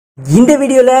இந்த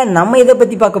வீடியோல நம்ம இதை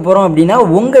பத்தி பார்க்க போறோம் அப்படின்னா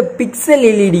உங்க பிக்சல்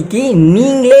எல்இடிக்கு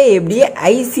நீங்களே எப்படி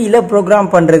ஐசில ப்ரோக்ராம்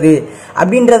பண்றது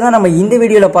அப்படின்றத நம்ம இந்த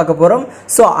வீடியோல பார்க்க போறோம்.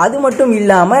 ஸோ அது மட்டும்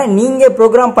இல்லாம நீங்க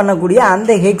ப்ரோக்ராம் பண்ணக்கூடிய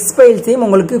அந்த ஹெக்ஸ் ஃபைல்ஸையும்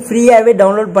உங்களுக்கு ஃப்ரீயாவே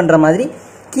டவுன்லோட் பண்ற மாதிரி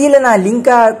கீழே நான்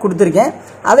லிங்கா கொடுத்துருக்கேன்,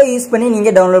 அதை யூஸ் பண்ணி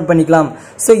நீங்கள் டவுன்லோட் பண்ணிக்கலாம்.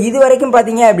 ஸோ இது வரைக்கும்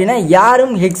பார்த்தீங்க அப்படின்னா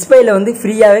யாரும் ஹெக்ஸ் ஃபைலை வந்து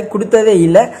ஃப்ரீயாகவே கொடுத்ததே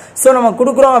இல்லை. ஸோ நம்ம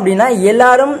கொடுக்குறோம் அப்படின்னா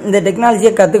எல்லாரும் இந்த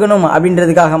டெக்னாலஜியை கற்றுக்கணும்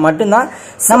அப்படின்றதுக்காக மட்டும்தான்.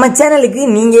 நம்ம சேனலுக்கு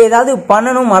நீங்கள் ஏதாவது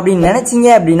பண்ணணும் அப்படின்னு நினச்சிங்க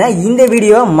அப்படின்னா இந்த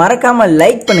வீடியோவை மறக்காமல்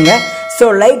லைக் பண்ணுங்கள். ஸோ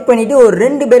லைக் பண்ணிவிட்டு ஒரு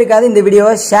 2 பேருக்காவது இந்த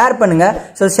வீடியோவை ஷேர் பண்ணுங்கள்.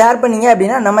 ஸோ ஷேர் பண்ணீங்க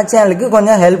அப்படின்னா நம்ம சேனலுக்கு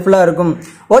கொஞ்சம் ஹெல்ப்ஃபுல்லாக இருக்கும்.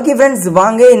 ஓகே ஃப்ரெண்ட்ஸ்,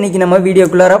 வாங்க இன்னைக்கு நம்ம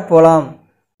வீடியோக்குள்ளார போகலாம்.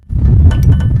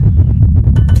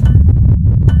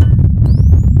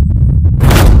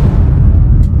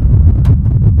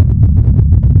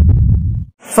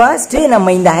 ஃபர்ஸ்ட்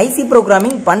நம்ம இந்த ஐசி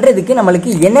ப்ரோக்ராமிங் பண்றதுக்கு நம்மளுக்கு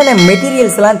என்னென்ன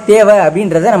மெட்டீரியல்ஸ் எல்லாம் தேவை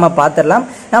அப்படின்றத நம்ம பார்த்துடலாம்.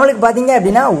 நம்மளுக்கு பாத்தீங்க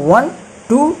அப்படின்னா 1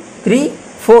 2 3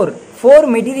 4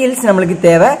 மெட்டீரியல்ஸ் நம்மளுக்கு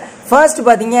தேவை. ஃபர்ஸ்ட்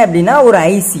பாத்தீங்க அப்படின்னா ஒரு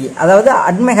ஐசி, அதாவது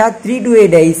Atmega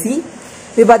 328 ஐசி.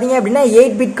 இது பாத்தீங்க அப்படின்னா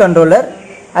 8-பிட் கண்ட்ரோலர்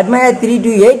Atmega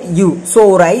 328U. ஸோ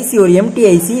ஒரு ஐசி, ஒரு எம்டி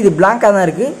ஐசி, இது பிளாங்கா தான்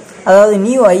இருக்கு, அதாவது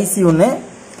நியூ ஐசி ஒன்று.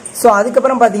 ஸோ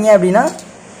அதுக்கப்புறம் பாத்தீங்க அப்படின்னா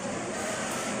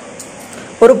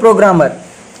ஒரு ப்ரோக்ராமர்,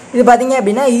 இது பார்த்தீங்க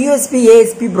அப்படின்னா USB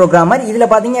ASP ப்ரோக்ராமர்.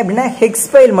 இதில் பார்த்தீங்க அப்படின்னா ஹெக்ஸ்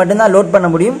ஃபைல் மட்டும்தான் லோட் பண்ண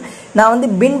முடியும். நான் வந்து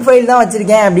பின் ஃபைல் தான்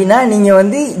வச்சுருக்கேன் அப்படின்னா நீங்கள்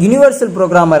வந்து யூனிவர்சல்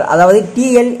ப்ரோக்ராமர், அதாவது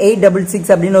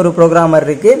TL866 அப்படின்னு ஒரு ப்ரோக்ராமர்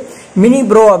இருக்குது, மினி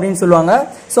ப்ரோ அப்படின்னு சொல்லுவாங்க.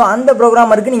 ஸோ அந்த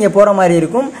ப்ரோக்ராமருக்கு நீங்கள் போகிற மாதிரி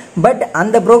இருக்கும். பட்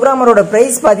அந்த ப்ரோக்ராமரோட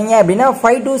ப்ரைஸ் பார்த்தீங்க அப்படின்னா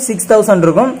 5,000 to 6,000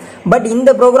 இருக்கும். பட் இந்த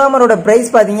ப்ரோக்ராமரோட ப்ரைஸ்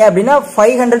பார்த்தீங்க அப்படின்னா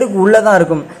 500க்கு உள்ளே தான்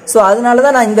இருக்கும். ஸோ அதனால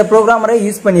தான் நான் இந்த ப்ரோக்ராமரை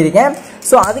யூஸ் பண்ணியிருக்கேன்.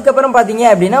 ஸோ அதுக்கப்புறம் பார்த்தீங்க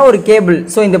அப்படின்னா ஒரு கேபிள்,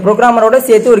 ஸோ இந்த ப்ரோக்ராமரோட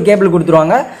சேர்த்து ஒரு கேபிள்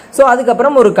கொடுத்துருவாங்க. ஸோ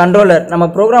அதுக்கப்புறம் ஒரு கண்ட்ரோலர், நம்ம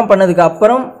ப்ரோக்ராம் பண்ணதுக்கு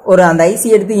அப்புறம் ஒரு அந்த ஐசி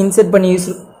எடுத்து இன்செர்ட் பண்ணி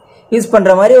யூஸ்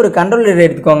பண்ணுற மாதிரி ஒரு கண்ட்ரோலர்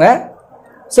எடுத்துக்கோங்க.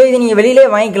 ஸோ இது நீங்கள் வெளியிலே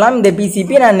வாங்கிக்கலாம். இந்த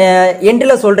பிசிபி நான்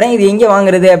எண்டில் சொல்கிறேன் இது எங்கே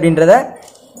வாங்குறது அப்படின்றத.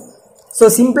 ஸோ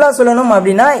சிம்பிளாக சொல்லணும்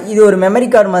அப்படின்னா இது ஒரு மெமரி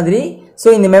கார்டு மாதிரி. ஸோ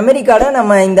இந்த மெமரி கார்டை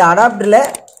நம்ம இந்த அடாப்டரில்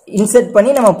இன்செர்ட்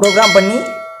பண்ணி நம்ம ப்ரோக்ராம் பண்ணி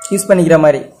யூஸ் பண்ணிக்கிற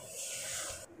மாதிரி.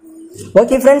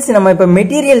 ஓகே ஃப்ரெண்ட்ஸ், நம்ம இப்போ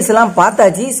மெட்டீரியல்ஸ் எல்லாம்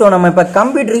பார்த்தாச்சு. ஸோ நம்ம இப்போ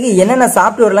கம்ப்யூட்டருக்கு என்னென்ன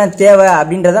சாஃப்ட்வேர்லாம் தேவை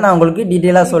அப்படின்றத நான் உங்களுக்கு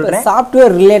டீட்டெயிலாக சொல்கிறேன்.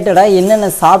 சாஃப்ட்வேர் ரிலேட்டடாக என்னென்ன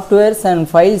சாஃப்ட்வேர்ஸ் அண்ட்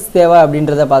ஃபைல்ஸ் தேவை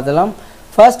அப்படின்றத பார்த்துலாம்.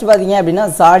 ஃபர்ஸ்ட் பார்த்தீங்க அப்படின்னா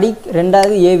சாடிக்,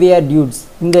 ரெண்டாவது AVR டியூட்ஸ்.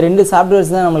 இந்த 2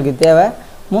 சாஃப்ட்வேர்ஸ் தான் நம்மளுக்கு தேவை.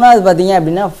 மூணாவது பார்த்தீங்க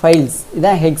அப்படின்னா ஃபைல்ஸ்,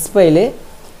 இதுதான் ஹெக்ஸ் ஃபைலு.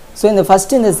 ஸோ இந்த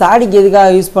ஃபஸ்ட்டு இந்த சாடிக் எதுக்காக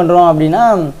யூஸ் பண்ணுறோம் அப்படின்னா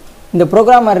இந்த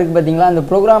ப்ரோக்ராமர் இருக்குது பார்த்தீங்களா, அந்த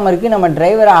ப்ரோக்ராமருக்கு நம்ம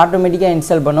டிரைவரை ஆட்டோமேட்டிக்காக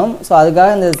இன்ஸ்டால் பண்ணோம். ஸோ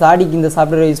அதுக்காக இந்த சாடிக் இந்த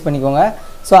சாஃப்ட்வேரை யூஸ் பண்ணிக்கோங்க.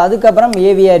 ஸோ அதுக்கப்புறம்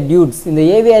AVR டியூட்ஸ், இந்த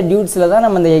AVR டியூட்ஸில் தான்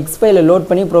நம்ம இந்த ஹெக்ஸ் ஃபைலை லோட்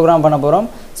பண்ணி ப்ரோக்ராம் பண்ண போகிறோம்.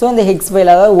 ஸோ இந்த ஹெக்ஸ்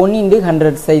ஃபைல் அதாவது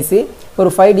 1x100 சைஸு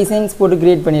ஒரு 5 டிசைன்ஸ் போட்டு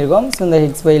க்ரியேட் பண்ணியிருக்கோம். ஸோ இந்த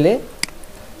ஹெக்ஸ் ஃபைலு,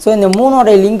 ஸோ இந்த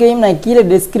 3ஓட லிங்கையும் நான் கீழே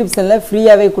டிஸ்கிரிப்ஷனில்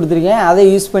ஃப்ரீயாகவே கொடுத்துருக்கேன், அதை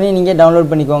யூஸ் பண்ணி நீங்கள்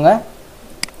டவுன்லோட் பண்ணிக்கோங்க.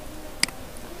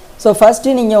 ஸோ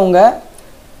ஃபஸ்ட்டு நீங்கள் உங்கள்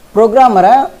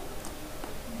ப்ரோக்ராமரை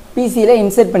பிசியில்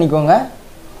இன்செர்ட் பண்ணிக்கோங்க.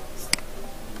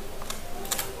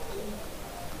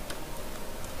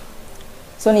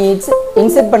 ஸோ நீங்கள்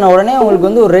இன்செர்ட் பண்ண உடனே உங்களுக்கு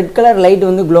வந்து ஒரு ரெட் கலர் லைட்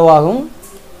வந்து க்ளோ ஆகும்.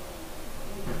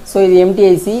 ஸோ இது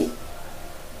எம்டிஐசி.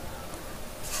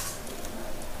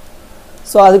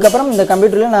 ஸோ அதுக்கப்புறம் இந்த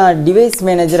கம்ப்யூட்டரில் நான் டிவைஸ்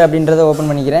மேனேஜர் அப்படின்றத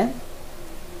ஓப்பன் பண்ணிக்கிறேன்.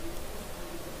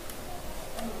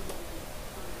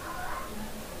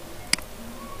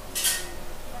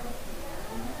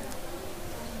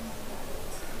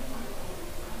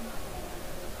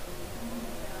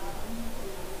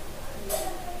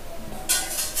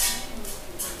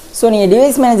 ஸோ நீங்கள்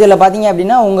டிவைஸ் மேனேஜரில் பார்த்தீங்க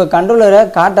அப்படின்னா உங்கள் கண்ட்ரோலரை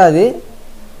காட்டாது.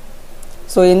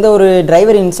 ஸோ எந்த ஒரு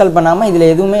டிரைவர் இன்ஸ்டால் பண்ணாமல் இதில்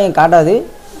எதுவுமே காட்டாது,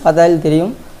 பார்த்தாலே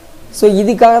தெரியும். ஸோ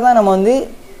இதுக்காக தான் நம்ம வந்து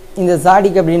இந்த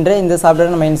சாடிக் அப்படின்ற இந்த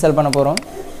சாஃப்ட்வேரை நம்ம இன்ஸ்டால் பண்ண போகிறோம்.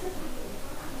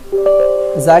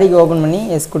 சாடிக் ஓப்பன் பண்ணி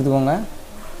எஸ் கொடுத்துக்கோங்க.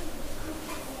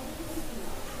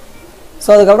 ஸோ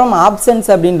அதுக்கப்புறம்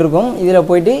ஆப்ஷன்ஸ் அப்படின்னு இருக்கும், இதில்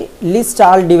போய்ட்டு லிஸ்ட்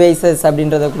ஆல் டிவைசஸ்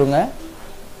அப்படின்றத கொடுங்க.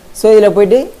 ஸோ இதில்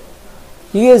போய்ட்டு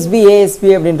USB ASP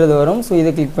அப்படின்றது வரும். ஸோ இதை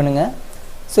கிளிக் பண்ணுங்கள்.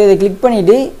 ஸோ இதை கிளிக்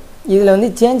பண்ணிவிட்டு இதில் வந்து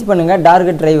சேஞ்ச் பண்ணுங்கள்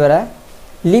டார்கெட் டிரைவரை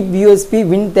லிப் USB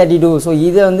Win32. ஸோ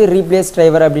இதை வந்து ரீப்ளேஸ்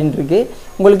டிரைவர் அப்படின்ட்டு இருக்குது.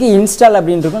 உங்களுக்கு இன்ஸ்டால்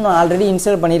அப்படின்னு இருக்கும், நான் ஆல்ரெடி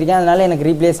இன்ஸ்டால் பண்ணியிருக்கேன், அதனால் எனக்கு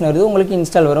ரீப்ளேஸ்னு வருது, உங்களுக்கு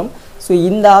இன்ஸ்டால் வரும். ஸோ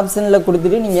இந்த ஆப்ஷனில்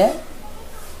கொடுத்துட்டு நீங்கள்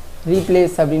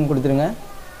ரீப்ளேஸ் அப்படின்னு கொடுத்துருங்க.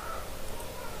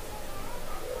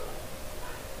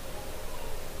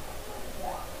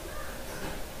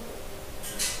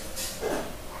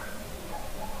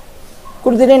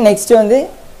 கொடுத்துட்டு நெக்ஸ்ட்டு வந்து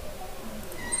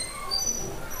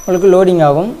உங்களுக்கு லோடிங்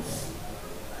ஆகும்.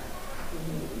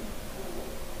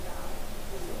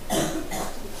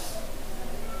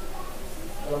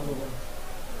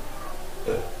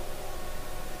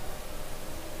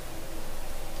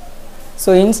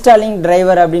 ஸோ இன்ஸ்டாலிங்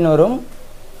டிரைவர் அப்படின்னு வரும்.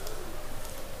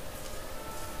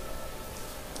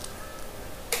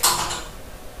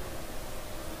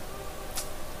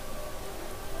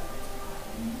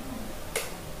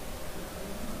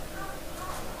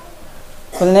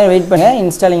 கொஞ்ச நேரம் வெயிட் பண்ணுங்க,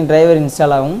 இன்ஸ்டாலிங் டிரைவர்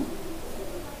இன்ஸ்டால் ஆகும்.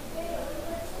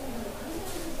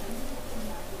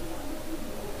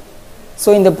 ஸோ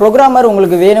இந்த ப்ரோக்ராமர்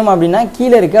உங்களுக்கு வேணும் அப்படின்னா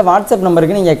கீழே இருக்க வாட்ஸ்அப்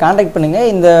நம்பருக்கு நீங்கள் காண்டாக்ட் பண்ணுங்கள்.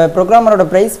 இந்த ப்ரோக்ராமரோட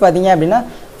ப்ரைஸ் பார்த்தீங்க அப்படின்னா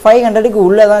 500க்கு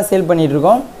உள்ளே தான் சேல்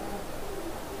பண்ணிகிட்ருக்கோம்.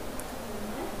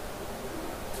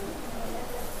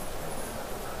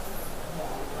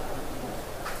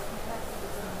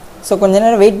 ஸோ கொஞ்ச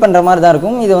நேரம் வெயிட் பண்ணுற மாதிரி தான்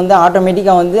இருக்கும். இது வந்து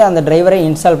ஆட்டோமேட்டிக்காக வந்து அந்த டிரைவரை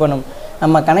இன்ஸ்டால் பண்ணும்.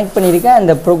 நம்ம கனெக்ட் பண்ணியிருக்க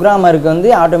அந்த ப்ரோக்ராமருக்கு வந்து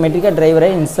ஆட்டோமேட்டிக்காக டிரைவரை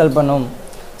இன்ஸ்டால் பண்ணும்.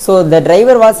 So the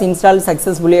driver was install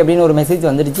successfully அப்படின்னு ஒரு மெசேஜ்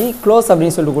வந்துடுச்சு. க்ளோஸ்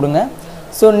அப்படின்னு சொல்லிட்டு கொடுங்க.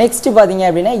 ஸோ நெக்ஸ்ட்டு பார்த்தீங்க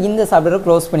அப்படின்னா இந்த சாஃப்ட்வேரை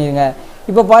க்ளோஸ் பண்ணிடுங்க.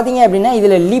 இப்போ பார்த்தீங்க அப்படின்னா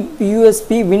இதில் லிப்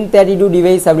யூஎஸ்பி Win32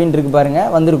 டிவைஸ் அப்படின்ட்டு இருக்கு பாருங்கள்,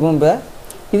 வந்திருக்கும். இப்போ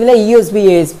இதில் யூஎஸ்பி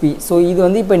ஏஎஸ்பி, ஸோ இது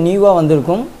வந்து இப்போ நியூவாக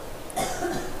வந்திருக்கும்.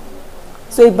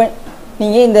 ஸோ இப்போ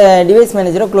நீங்கள் இந்த டிவைஸ்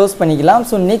மேனேஜரை க்ளோஸ் பண்ணிக்கலாம்.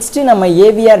 ஸோ நெக்ஸ்ட்டு நம்ம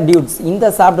ஏவிஆர் டியூட்ஸ் இந்த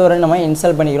சாஃப்ட்வேரை நம்ம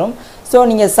இன்ஸ்டால் பண்ணிக்கிறோம். ஸோ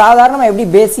நீங்கள் சாதாரணமாக எப்படி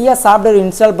பேசிக்காக சாஃப்ட்வேர்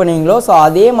இன்ஸ்டால் பண்ணுவீங்களோ ஸோ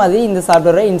அதே மாதிரி இந்த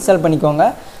சாஃப்ட்வேரை இன்ஸ்டால் பண்ணிக்கோங்க.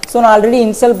 ஸோ நான் ஆல்ரெடி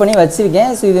இன்ஸ்டால் பண்ணி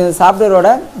வச்சுருக்கேன். ஸோ இது சாஃப்ட்வேரோட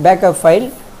பேக்கப் ஃபைல்.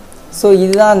 ஸோ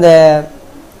இதுதான் அந்த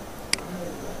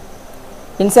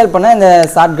இன்ஸ்டால் பண்ண இந்த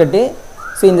ஷார்ட்கட்டு.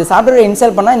 ஸோ இந்த சாஃப்ட்வேரை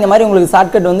இன்ஸ்டால் பண்ணால் இந்த மாதிரி உங்களுக்கு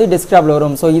ஷார்ட்கட் வந்து டெஸ்க்டாப்பில்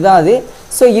வரும். ஸோ இதான் அது.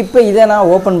 ஸோ இப்போ இதை நான்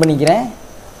ஓப்பன் பண்ணிக்கிறேன்.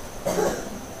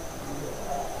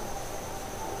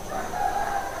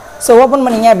 ஸோ ஓப்பன்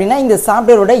பண்ணிங்க அப்படின்னா இந்த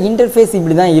சாஃப்ட்வேரோட இன்டர்ஃபேஸ்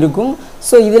இப்படி தான் இருக்கும்.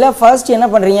 ஸோ இதில் ஃபர்ஸ்ட் என்ன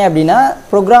பண்ணுறீங்க அப்படின்னா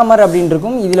ப்ரோக்ராமர் அப்படின்னு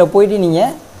இருக்கும். இதில் போய்ட்டு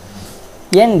நீங்கள்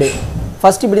எண்டு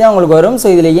ஃபஸ்ட் இப்படி தான் உங்களுக்கு வரும். ஸோ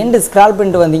இதில் எண்டு ஸ்க்ரால்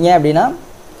பண்ணிட்டு வந்தீங்க அப்படின்னா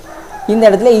இந்த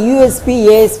இடத்துல யூஎஸ்பி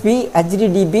ஏஎஸ்பி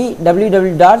HTTP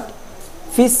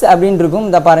www.fish அப்படின்னு இருக்கும்.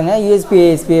 இதை பாருங்கள், யூஎஸ்பி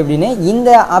ஏஎஸ்பி அப்படின்னு இந்த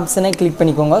ஆப்ஷனை கிளிக்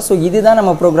பண்ணிக்கோங்க. ஸோ இதுதான்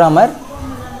நம்ம ப்ரோக்ராமர்,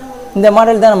 இந்த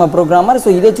மாடல் தான் நம்ம ப்ரோக்ராமர். ஸோ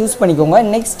இதை சூஸ் பண்ணிக்கோங்க.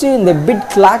 நெக்ஸ்ட்டு இந்த பிட்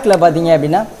கிளாக்கில் பார்த்தீங்க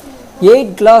அப்படின்னா 8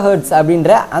 kHz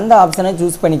அப்படின்ற அந்த ஆப்ஷனை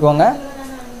சூஸ் பண்ணிக்கோங்க.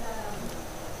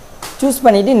 சூஸ்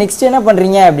பண்ணிவிட்டு நெக்ஸ்ட் என்ன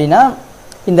பண்ணுறீங்க அப்படின்னா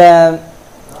இந்த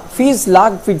ஃபீஸ்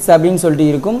லாக் ஃபிட்ஸ் அப்படின்னு சொல்லிட்டு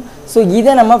இருக்கும். ஸோ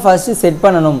இதை நம்ம ஃபஸ்ட்டு செட்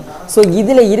பண்ணணும். ஸோ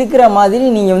இதில் இருக்கிற மாதிரி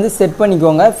நீங்கள் வந்து செட்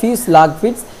பண்ணிக்கோங்க ஃபீஸ் லாக்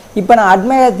ஃபிட்ஸ். இப்போ நான்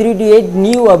Atmega 328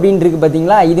 நியூ அப்படின்னு இருக்குது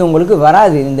பார்த்தீங்களா, இது உங்களுக்கு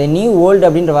வராது. இந்த நியூ ஓல்டு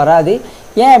அப்படின்ற வராது.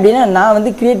 ஏன் அப்படின்னா நான்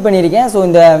வந்து க்ரியேட் பண்ணியிருக்கேன். ஸோ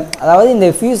இந்த அதாவது இந்த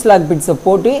ஃபியூஸ் லாக் ஃபிட்ஸை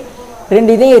போட்டு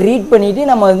ரெண்டு இதையும் ரீட் பண்ணிவிட்டு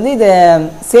நம்ம வந்து இதை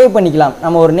சேவ் பண்ணிக்கலாம்.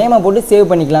 நம்ம ஒரு நேமை போட்டு சேவ்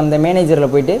பண்ணிக்கலாம். இந்த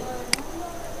மேனேஜரில்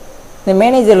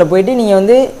போய்ட்டு நீங்கள்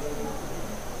வந்து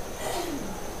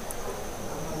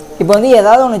இப்போ வந்து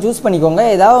ஏதாவது ஒன்று சூஸ் பண்ணிக்கோங்க.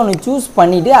 ஏதாவது ஒன்று சூஸ்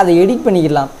பண்ணிவிட்டு அதை எடிட்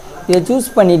பண்ணிக்கலாம். இதை சூஸ்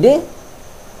பண்ணிவிட்டு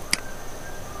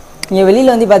நீங்கள்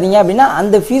வெளியில் வந்து பார்த்தீங்க அப்படின்னா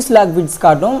அந்த ஃபியூஸ் லாக் பிட்ஸ்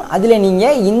காட்டும். அதில்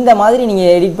நீங்கள் இந்த மாதிரி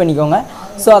நீங்கள் எடிட் பண்ணிக்கோங்க.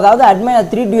 ஸோ அதாவது Atmega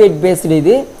 328 பேஸ்டு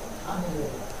இது.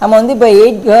 நம்ம வந்து இப்போ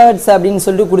 8 kHz அப்படின்னு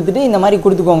சொல்லிட்டு கொடுத்துட்டு இந்த மாதிரி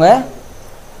கொடுத்துக்கோங்க.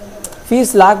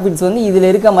 ஃபியூஸ் லாக் பிட்ஸ் வந்து இதில்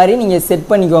இருக்க மாதிரி நீங்கள் செட்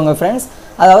பண்ணிக்கோங்க ஃப்ரெண்ட்ஸ்.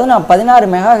 அதாவது நான் 16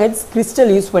 MHz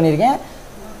கிறிஸ்டல் யூஸ்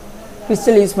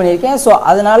பண்ணியிருக்கேன். ஸோ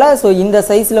அதனால் இந்த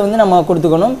சைஸில் வந்து நம்ம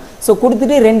கொடுத்துக்கணும். ஸோ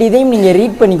கொடுத்துட்டு ரெண்டு இதையும் நீங்கள்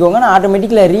ரீட் பண்ணிக்கோங்க. நான்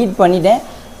ஆட்டோமேட்டிக்கில் ரீட் பண்ணிட்டேன்.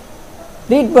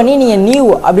 ரீட் பண்ணி நீங்கள் நியூ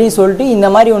அப்படின்னு சொல்லிட்டு இந்த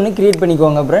மாதிரி ஒன்று க்ரியேட்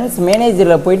பண்ணிக்கோங்க ஃப்ரெண்ட்ஸ்.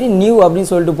 மேனேஜரில் போய்ட்டு நியூ அப்படின்னு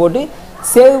சொல்லிட்டு போட்டு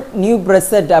சேவ் நியூ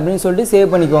ப்ரெசெட் அப்படின்னு சொல்லிட்டு சேவ்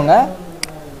பண்ணிக்கோங்க.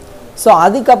 ஸோ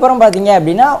அதுக்கப்புறம் பார்த்தீங்க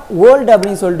அப்படின்னா ஓல்டு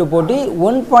அப்படின்னு சொல்லிட்டு போட்டு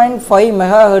 1.5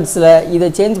 MHz இதை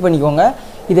சேஞ்ச் பண்ணிக்கோங்க.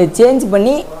 இதை சேஞ்ச்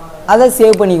பண்ணி அதை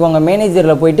சேவ் பண்ணிக்கோங்க.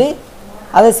 மேனேஜரில் போய்ட்டு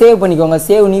அதை சேவ் பண்ணிக்கோங்க.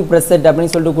 சேவ் நியூ ப்ரெசெட்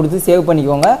அப்படின்னு சொல்லிட்டு கொடுத்து சேவ்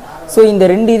பண்ணிக்கோங்க. ஸோ இந்த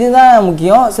ரெண்டு இது தான்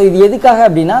முக்கியம். ஸோ இது எதுக்காக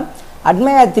அப்படின்னா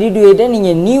Atmega 328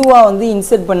 நீங்கள் நியூவாக வந்து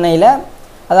இன்சர்ட் பண்ணையில்,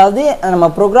 அதாவது நம்ம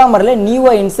ப்ரோக்ராமரில்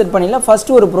நியூவாக இன்சர்ட் பண்ணையில்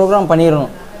ஃபஸ்ட்டு ஒரு ப்ரோக்ராம்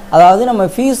பண்ணிடணும். அதாவது நம்ம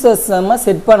ஃபியூசஸ் நம்ம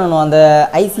செட் பண்ணணும். அந்த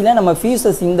ஐசியில் நம்ம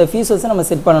இந்த ஃபியூசஸை நம்ம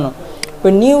செட் பண்ணணும். இப்போ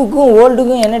நியூவுக்கும்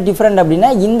ஓல்டுக்கும் என்ன டிஃப்ரெண்ட் அப்படின்னா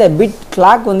இந்த பிட்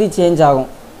கிளாக் வந்து சேஞ்ச் ஆகும்.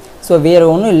 ஸோ வேறு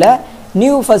ஒன்றும் இல்லை.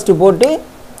 நியூ ஃபஸ்ட்டு போட்டு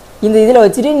இந்த இதில்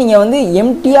வச்சுட்டு நீங்கள் வந்து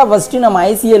எம்டியாக ஃபஸ்ட்டு நம்ம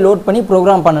ஐசியை லோட் பண்ணி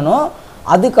ப்ரோக்ராம் பண்ணணும்.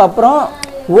 அதுக்கப்புறம்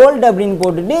ஓல்டு அப்படின்னு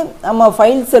போட்டுட்டு நம்ம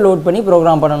ஃபைல்ஸை லோட் பண்ணி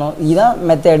ப்ரோக்ராம் பண்ணணும். இதுதான்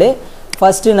மெத்தடு.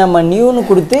 ஃபஸ்ட்டு நம்ம நியூன்னு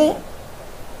கொடுத்து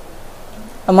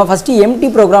நம்ம ஃபஸ்ட்டு எம்டி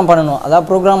ப்ரோக்ராம் பண்ணணும். அதாவது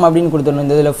ப்ரோக்ராம் அப்படின்னு கொடுத்துடணும்.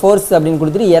 இந்த இதில் ஃபோர்ஸ் அப்படின்னு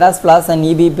கொடுத்துட்டு eras flaws and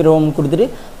EB Rome கொடுத்துட்டு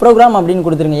ப்ரோக்ராம் அப்படின்னு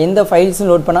கொடுத்துருங்க. எந்த ஃபைல்ஸும்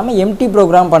லோட் பண்ணாமல் எம்டி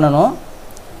ப்ரோக்ராம் பண்ணணும்.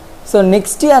 ஸோ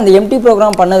நெக்ஸ்ட்டு அந்த எம்டி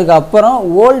ப்ரோக்ராம் பண்ணதுக்கு அப்புறம்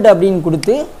ஓல்டு அப்படின்னு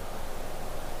கொடுத்து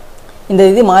இந்த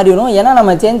இது மாறிடும். ஏன்னா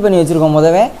நம்ம சேஞ்ச் பண்ணி வச்சுருக்கோம்.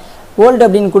 முதவே ஓல்டு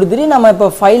அப்படின்னு கொடுத்துட்டு நம்ம இப்போ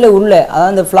ஃபைலை உள்ளே,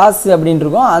 அதாவது அந்த ஃப்ளாஸ் அப்படின்னு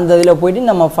இருக்கும், அந்த இதில் போய்ட்டு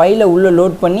நம்ம ஃபைலை உள்ளே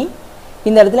லோட் பண்ணி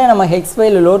இந்த இடத்துல நம்ம ஹெக்ஸ்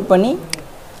ஃபைலை லோட் பண்ணி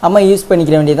நம்ம யூஸ்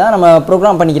பண்ணிக்கிற வேண்டியதான், நம்ம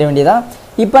ப்ரோக்ராம் பண்ணிக்கிற வேண்டியதான்.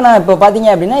 இப்போ நான் இப்போ பார்த்தீங்க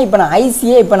அப்படின்னா இப்போ நான்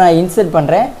ஐசியை இப்போ நான் இன்சர்ட்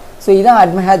பண்ணுறேன். ஸோ இதுதான்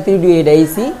Atmega 328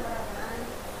 IC.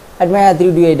 Atmega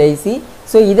 328 IC.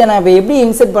 So இதை நான் இப்போ எப்படி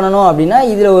இன்செர்ட் பண்ணணும் அப்படின்னா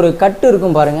இதில் ஒரு கட்டு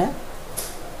இருக்கும் பாருங்கள்.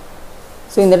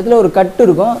 ஸோ இந்த இடத்துல ஒரு கட்டு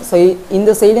இருக்கும். ஸோ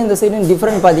இந்த சைடும்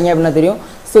டிஃப்ரெண்ட் பார்த்தீங்க அப்படின்னா தெரியும்.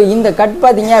 ஸோ இந்த கட்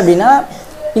பார்த்தீங்க அப்படின்னா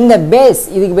இந்த பேஸ்,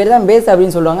 இதுக்கு பேர் தான் பேஸ்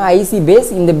அப்படின்னு சொல்லுவாங்க, ஐசி பேஸ்.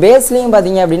 இந்த பேஸ்லேயும்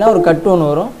பார்த்தீங்க அப்படின்னா ஒரு கட்டு ஒன்று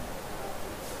வரும்.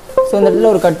 ஸோ இந்த இடத்துல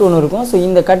ஒரு கட்டு ஒன்று இருக்கும். ஸோ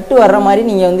இந்த கட்டு வர்ற மாதிரி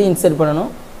நீங்கள் வந்து இன்செர்ட்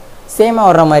பண்ணணும், சேமாக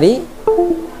வர்ற மாதிரி.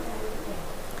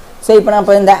 ஸோ இப்போ நான்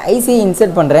இப்போ இந்த ஐசியை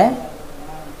இன்செர்ட் பண்ணுறேன்.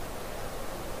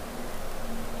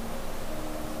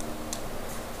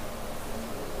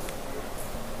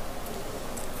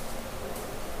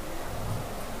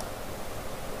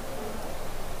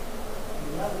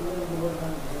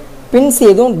 பின்ஸ்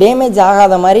எதுவும் டேமேஜ்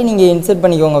ஆகாத மாதிரி நீங்கள் இன்செர்ட்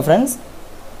பண்ணிக்கோங்க ஃப்ரெண்ட்ஸ்.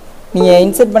 நீங்கள்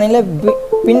இன்செர்ட் பண்ணல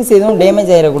பின்ஸ் எதுவும்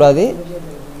டேமேஜ் ஆகிடக்கூடாது.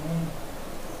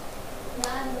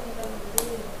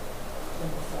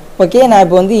 ஓகே, நான்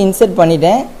இப்போ வந்து இன்செர்ட்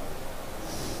பண்ணிட்டேன்.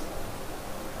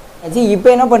 இப்போ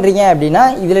என்ன பண்ணுறீங்க அப்படின்னா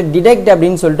இதில் டிடெக்ட்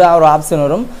அப்படின்னு சொல்லிட்டு ஒரு ஆப்ஷன்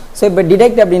வரும். ஸோ இப்போ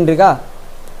டிடெக்ட் அப்படின்னு இருக்கா,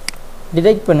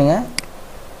 டிடெக்ட் பண்ணுங்கள்.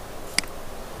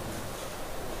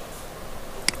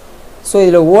 ஸோ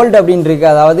இதில் ஓல்டு அப்படின்னு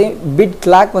இருக்குது, அதாவது பிட்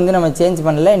கிளாக் வந்து நம்ம சேஞ்ச்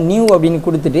பண்ணல, நியூ அப்படின்னு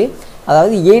கொடுத்துட்டு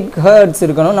அதாவது 8 Hz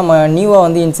இருக்கணும், நம்ம நியூவாக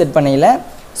வந்து இன்செர்ட் பண்ணல.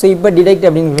 ஸோ இப்போ டிடெக்ட்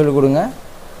அப்படின்னு சொல்லி கொடுங்க.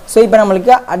 ஸோ இப்போ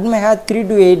நம்மளுக்கு Atmega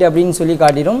 328 அப்படின்னு சொல்லி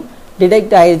காட்டிடும்.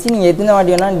 டிடெக்ட் ஆகிடுச்சு. நீங்கள் எத்தனை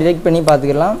வாட்டி வேணால் டிடெக்ட் பண்ணி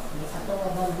பார்த்துக்கலாம்.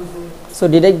 ஸோ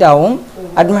டிடெக்ட் ஆகும்.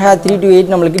 Atmega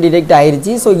 328 நம்மளுக்கு டிடெக்ட்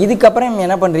ஆகிடுச்சு. ஸோ இதுக்கப்புறம்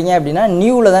என்ன பண்ணுறீங்க அப்படின்னா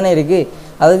நியூவில் தானே இருக்குது,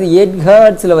 அதாவது 8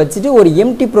 Hz வச்சுட்டு ஒரு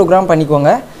எம்டி ப்ரோக்ராம்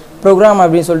பண்ணிக்கோங்க. ப்ரோக்ராம்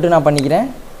அப்படின்னு சொல்லிட்டு நான் பண்ணிக்கிறேன்.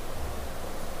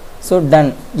 ஸோ டன்,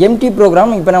 எம்டி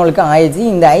ப்ரோக்ராம் இப்போ நம்மளுக்கு ஆயிடுச்சு.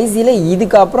 இந்த ஐசியில்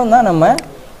இதுக்கப்புறம் தான் நம்ம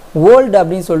ஓல்டு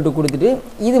அப்படின்னு சொல்லிட்டு கொடுத்துட்டு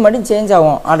இது மட்டும் சேஞ்ச்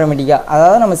ஆகும் ஆட்டோமேட்டிக்காக,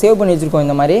 அதாவது நம்ம சேவ் பண்ணி வச்சுருக்கோம்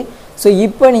இந்த மாதிரி. ஸோ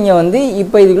இப்போ நீங்கள் வந்து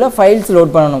இப்போ இதுக்குள்ளே ஃபைல்ஸ்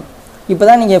லோட் பண்ணணும். இப்போ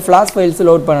தான் நீங்கள் ஃப்ளாஷ் ஃபைல்ஸ்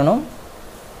லோட் பண்ணணும்.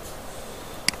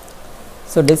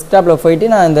 ஸோ டெஸ்க்டாப்பில் போயிட்டு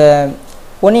நான் இந்த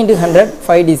 1x100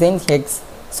 5 டிசைன் ஹெக்ஸ்,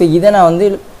 ஸோ இதை நான் வந்து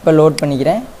இப்போ லோட்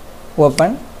பண்ணிக்கிறேன்.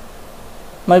 ஓப்பன்,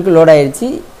 நம்மளுக்கு லோட் ஆகிடுச்சு.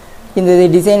 இந்த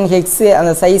டிசைன் ஹெக்ஸு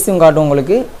அந்த சைஸும் காட்டும்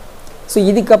உங்களுக்கு. ஸோ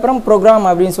இதுக்கப்புறம் ப்ரோக்ராம்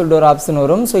அப்படின்னு சொல்லிட்டு ஒரு ஆப்ஷன்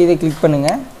வரும். ஸோ இதை கிளிக்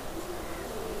பண்ணுங்கள்.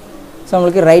 ஸோ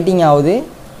நம்மளுக்கு ரைட்டிங் ஆகுது,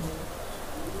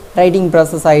 ரைட்டிங்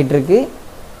ப்ராசஸ் ஆகிட்டுருக்கு.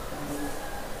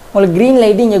 உங்களுக்கு க்ரீன்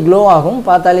லைட்டு இங்கே க்ளோ ஆகும்,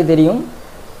 பார்த்தாலே தெரியும்.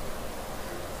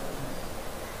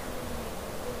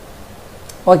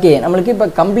 ஓகே, நம்மளுக்கு இப்போ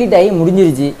கம்ப்ளீட் ஆகி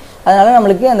முடிஞ்சிருச்சு. அதனால்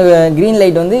நம்மளுக்கு அந்த க்ரீன்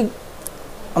லைட் வந்து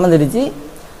அமர்ந்துடுச்சு.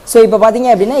 ஸோ இப்போ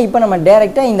பார்த்தீங்க அப்படின்னா இப்போ நம்ம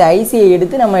டேரெக்டாக இந்த ஐசியை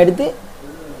எடுத்து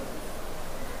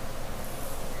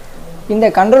இந்த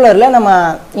கண்ட்ரோலரில் நம்ம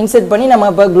இன்செர்ட் பண்ணி நம்ம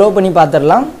இப்போ க்ளோ பண்ணி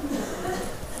பார்த்துடலாம்.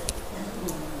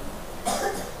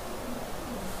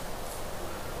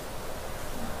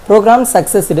 ப்ரோக்ராம்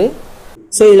சக்ஸஸ்டு.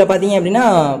 ஸோ இதில் பார்த்தீங்க அப்படின்னா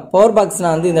பவர் பாக்ஸ்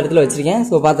நான் வந்து இந்த இடத்துல வச்சுருக்கேன்.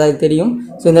 ஸோ பார்த்தா தெரியும்.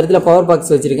 ஸோ இந்த இடத்துல பவர்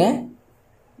பாக்ஸ் வச்சுருக்கேன்.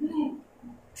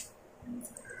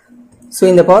 ஸோ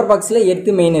இந்த பவர் பாக்ஸில்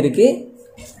 8 மெயின் இருக்குது.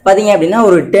 பார்த்தீங்க அப்படின்னா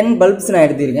ஒரு 10 பல்ப்ஸ் நான்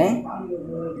எடுத்திருக்கேன்.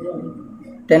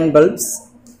 10 பல்ப்ஸ்.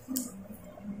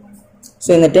 ஸோ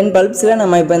இந்த 10 பல்ப்ஸில்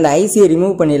நம்ம இப்போ இந்த ஐசியை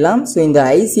ரிமூவ் பண்ணிடலாம். ஸோ இந்த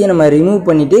ஐசியை நம்ம ரிமூவ்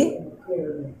பண்ணிவிட்டு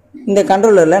இந்த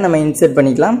கண்ட்ரோலரில் நம்ம இன்செர்ட்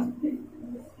பண்ணிக்கலாம்.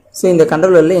 ஸோ இந்த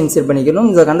கண்ட்ரோலரில் இன்செர்ட் பண்ணிக்கணும்.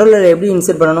 இந்த கண்ட்ரோலரில் எப்படி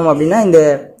இன்செர்ட் பண்ணணும் அப்படின்னா இந்த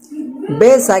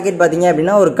பேஸ் சாக்கெட் பார்த்தீங்க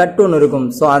அப்படின்னா ஒரு கட் ஒன்று இருக்கும்.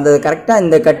 ஸோ அந்த கரெக்டாக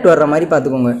இந்த கட் வர்ற மாதிரி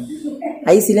பார்த்துக்கோங்க.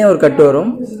 ஐசிலேயும் ஒரு கட்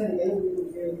வரும்.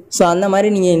 ஸோ அந்த மாதிரி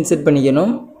நீங்கள் இன்செர்ட்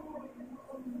பண்ணிக்கணும்.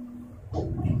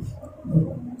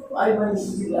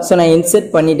 ஸோ நான்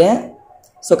இன்செர்ட் பண்ணிட்டேன்.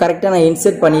 ஸோ கரெக்டாக நான்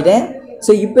இன்செர்ட் பண்ணிட்டேன்.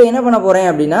 ஸோ இப்போ என்ன பண்ண போகிறேன்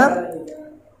அப்படின்னா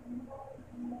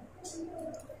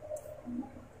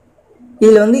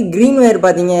இதில் வந்து க்ரீன் ஒயர்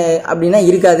பார்த்தீங்க அப்படின்னா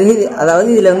இருக்காது, அதாவது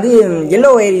இதில் வந்து எல்லோ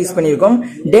ஒயர் யூஸ் பண்ணியிருக்கோம்.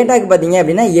 டேட்டாக்கு பார்த்தீங்க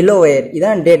அப்படின்னா எல்லோ ஒயர்,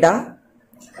 இதான் டேட்டா.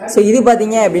 ஸோ இது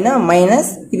பார்த்தீங்க அப்படின்னா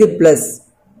மைனஸ், இது ப்ளஸ்.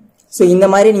 ஸோ இந்த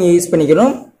மாதிரி நீங்கள் யூஸ்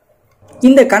பண்ணிக்கணும்.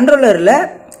 இந்த கண்ட்ரோலரில்,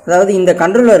 அதாவது இந்த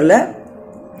கண்ட்ரோலரில்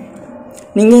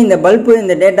நீங்கள் இந்த பல்பு,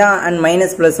 இந்த டேட்டா அண்ட்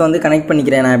மைனஸ் ப்ளஸ் வந்து கனெக்ட்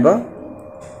பண்ணிக்கிறேன். நான் இப்போ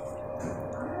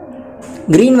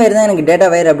க்ரீன் ஒயர் தான் எனக்கு டேட்டா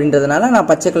ஒயர் அப்படின்றதுனால நான்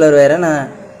பச்சை கலர் ஒயரை நான்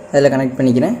அதில் கனெக்ட்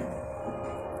பண்ணிக்கிறேன்.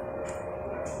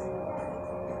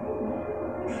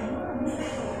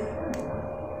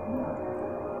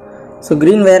 ஸோ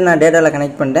க்ரீன் ஒயர் நான் டேட்டாவில்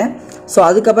கனெக்ட் பண்ணிட்டேன். ஸோ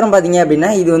அதுக்கப்புறம் பார்த்தீங்க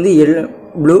அப்படின்னா இது வந்து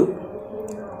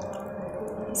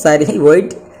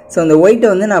ஒயிட். ஸோ அந்த ஒயிட்டை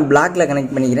வந்து நான் பிளாக்ல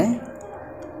கனெக்ட் பண்ணிக்கிறேன்.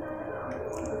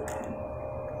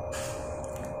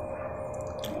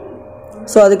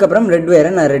 ஸோ அதுக்கப்புறம் ரெட்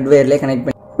ஒயரை நான் ரெட் ஒயர்லேயே கனெக்ட்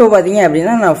பண்ணி இப்போ பார்த்தீங்க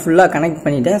அப்படின்னா நான் ஃபுல்லாக கனெக்ட்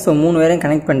பண்ணிட்டேன். ஸோ 3 ஒயரையும்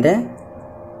கனெக்ட் பண்ணிட்டேன்,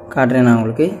 காட்டுறேன் நான்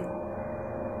உங்களுக்கு.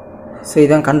 ஸோ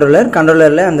இதுதான்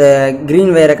கண்ட்ரோலரில் அந்த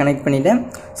க்ரீன் ஒயரை கனெக்ட் பண்ணிட்டேன்.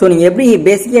 ஸோ நீங்கள் எப்படி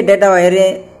பேசிக்காக data wire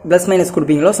plus minus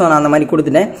கொடுப்பீங்களோ, so நான் அந்த மாதிரி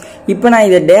கொடுத்துட்டேன். இப்போ நான்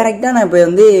இதை டேரெக்டாக நான் இப்போ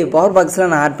வந்து பவர் பாக்ஸில்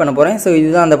நான் ஆட் பண்ண போகிறேன். ஸோ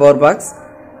இதுதான் அந்த power box.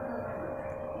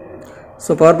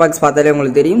 So power box பார்த்தாலே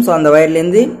உங்களுக்கு தெரியும். ஸோ அந்த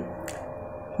வயர்லேருந்து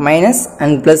மைனஸ்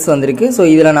அண்ட் ப்ளஸ் வந்திருக்கு. ஸோ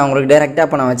இதில் நான் உங்களுக்கு டைரெக்டாக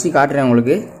இப்போ நான் வச்சு காட்டுறேன்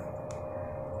உங்களுக்கு.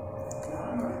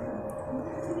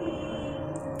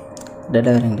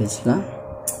 டேட்டா வேறு வச்சுக்கலாம்.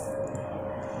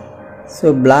 ஸோ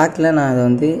பிளாக்கில் நான் அதை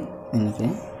வந்து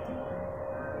நினைக்கிறேன்.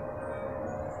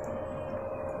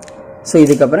 ஸோ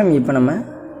இதுக்கப்புறம் இப்போ நம்ம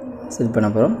செட் பண்ண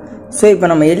போகிறோம். ஸோ இப்போ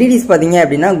நம்ம எல்இடிஸ் பார்த்தீங்க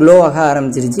அப்படின்னா க்ளோ ஆக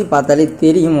ஆரம்பிச்சிருச்சு, பார்த்தாலே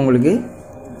தெரியும் உங்களுக்கு.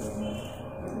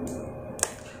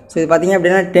 ஸோ இது பார்த்தீங்க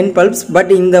அப்படின்னா 10 பல்ப்ஸ். பட்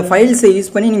இந்த ஃபைல்ஸை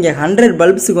யூஸ் பண்ணி நீங்கள் 100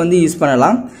 பல்ப்ஸுக்கு வந்து யூஸ்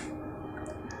பண்ணலாம்.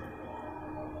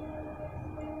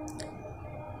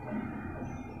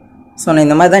 ஸோ நான்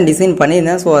இந்த மாதிரி தான் டிசைன்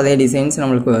பண்ணியிருந்தேன். ஸோ அதே டிசைன்ஸ்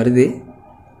நம்மளுக்கு வருது.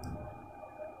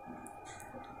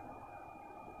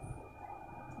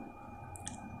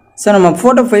 ஸோ நம்ம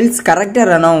ஃபோட்டோ ஃபைல்ஸ் கரெக்டாக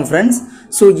ரன் ஆகும் ஃப்ரெண்ட்ஸ்.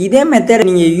 ஸோ இதே மெத்தட்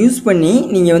நீங்கள் யூஸ் பண்ணி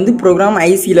நீங்கள் வந்து ப்ரோக்ராம்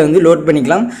ஐசியில் வந்து லோட்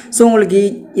பண்ணிக்கலாம். ஸோ உங்களுக்கு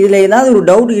இதில் ஏதாவது ஒரு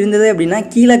டவுட் இருந்தது அப்படின்னா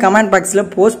கீழே கமெண்ட் பாக்ஸில்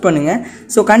போஸ்ட் பண்ணுங்கள்.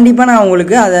 ஸோ கண்டிப்பாக நான்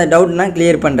உங்களுக்கு அதை டவுட்னா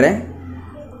கிளியர் பண்ணுறேன்.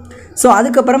 ஸோ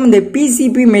அதுக்கப்புறம் இந்த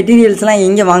பிசிபி மெட்டீரியல்ஸ்லாம்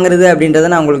எங்கே வாங்குறது அப்படின்றத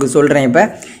நான் உங்களுக்கு சொல்கிறேன். இப்போ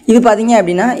இது பார்த்தீங்க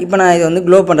அப்படின்னா இப்போ நான் இதை வந்து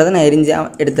க்ளோ பண்ணுறதை நான்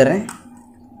எடுத்துறேன்.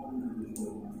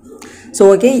 ஸோ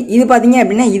ஓகே, இது பார்த்தீங்க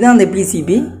அப்படின்னா இதுதான் அந்த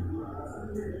பிசிபி,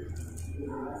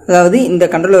 அதாவது இந்த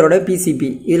கண்ட்ரோலரோட பிசிபி.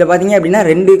 இதில் பார்த்தீங்க அப்படின்னா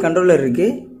 2 கண்ட்ரோலர்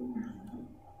இருக்குது,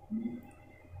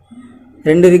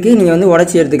 நீங்கள் வந்து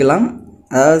உடச்சி எடுத்துக்கலாம்.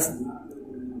 அதாவது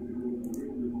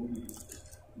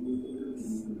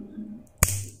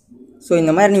ஸோ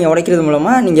இந்த மாதிரி நீங்கள் உடைக்கிறது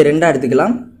மூலமாக நீங்கள் 2ஆக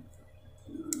எடுத்துக்கலாம்.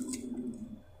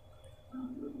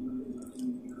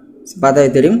 பார்த்தாவே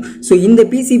தெரியும். ஸோ இந்த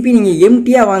பிசிபி நீங்கள்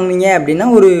எம்டியாக வாங்கினீங்க அப்படின்னா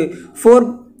ஒரு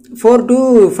 4 to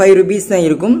 5 rupees தான்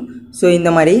இருக்கும். ஸோ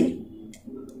இந்த மாதிரி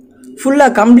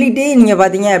ஃபுல்லாக கம்ப்ளீட்டே நீங்கள்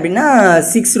பார்த்தீங்க அப்படின்னா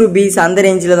 6 rupees அந்த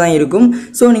ரேஞ்சில் தான் இருக்கும்.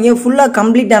 ஸோ நீங்கள் ஃபுல்லாக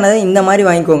கம்ப்ளீட் ஆனதை இந்த மாதிரி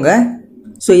வாங்கிக்கோங்க.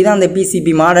 ஸோ இதான் அந்த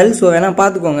பிசிபி மாடல். ஸோ வேணால்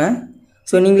பார்த்துக்கோங்க.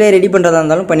 ஸோ நீங்களே ரெடி பண்ணுறதா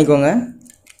இருந்தாலும் பண்ணிக்கோங்க.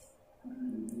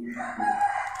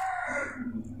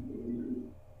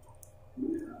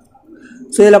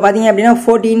 ஸோ இதில் பார்த்தீங்க அப்படின்னா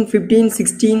 14, 15,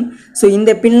 16. ஸோ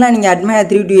இந்த பின்லாம் நீங்கள் Atmega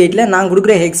 328ல் நான்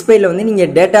கொடுக்குற ஹெக்ஸ் ஃபைலில் வந்து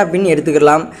நீங்கள் டேட்டா பின்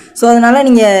எடுத்துக்கலாம். ஸோ அதனால்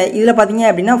நீங்கள் இதில் பார்த்தீங்க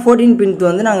அப்படின்னா 14 பின்க்கு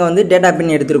வந்து நாங்கள் வந்து டேட்டா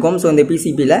பின் எடுத்துருக்கோம். ஸோ இந்த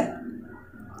பிசிபியில்.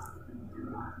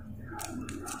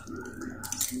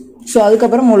 ஸோ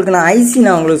அதுக்கப்புறம் உங்களுக்கு நான் ஐசி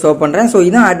நான் உங்களுக்கு ஷோ பண்ணுறேன். ஸோ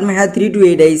இதுதான் Atmega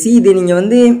 328 ஐசி. இது நீங்கள்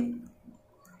வந்து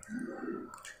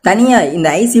தனியாக இந்த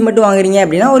ஐசி மட்டும் வாங்குறீங்க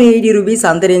அப்படின்னா ஒரு 80 rupees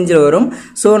அந்த ரேஞ்சில் வரும்.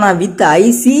 ஸோ நான் வித்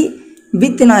ஐசி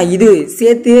நான் இது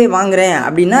சேர்த்து வாங்குறேன்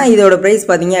அப்படின்னா இதோட ப்ரைஸ்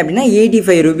பார்த்தீங்க அப்படின்னா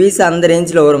 85 rupees அந்த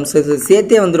ரேஞ்சில் வரும். ஸோ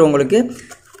சேர்த்தே வந்துடும் உங்களுக்கு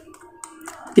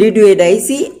 328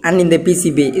 ஐசி அண்ட் இந்த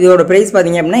பிசிபி. இதோட ப்ரைஸ்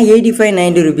பார்த்தீங்க அப்படின்னா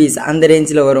 85-90 rupees அந்த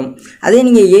ரேஞ்சில் வரும். அதே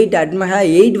நீங்கள் Atmega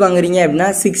 8 வாங்குறீங்க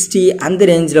அப்படின்னா 60 அந்த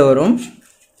ரேஞ்சில் வரும்.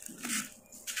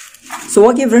 ஸோ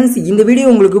ஓகே ஃப்ரெண்ட்ஸ், இந்த வீடியோ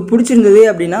உங்களுக்கு பிடிச்சிருந்தது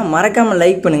அப்படின்னா மறக்காமல்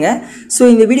லைக் பண்ணுங்கள். ஸோ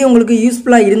இந்த வீடியோ உங்களுக்கு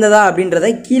யூஸ்ஃபுல்லாக இருந்ததா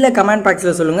அப்படின்றத கீழே கமெண்ட்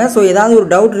பாக்ஸில் சொல்லுங்கள். ஸோ ஏதாவது ஒரு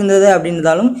டவுட் இருந்தது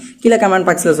அப்படின்றதாலும் கீழே கமெண்ட்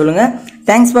பாக்ஸில் சொல்லுங்கள்.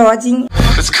 தேங்க்ஸ் ஃபார் வாட்சிங்.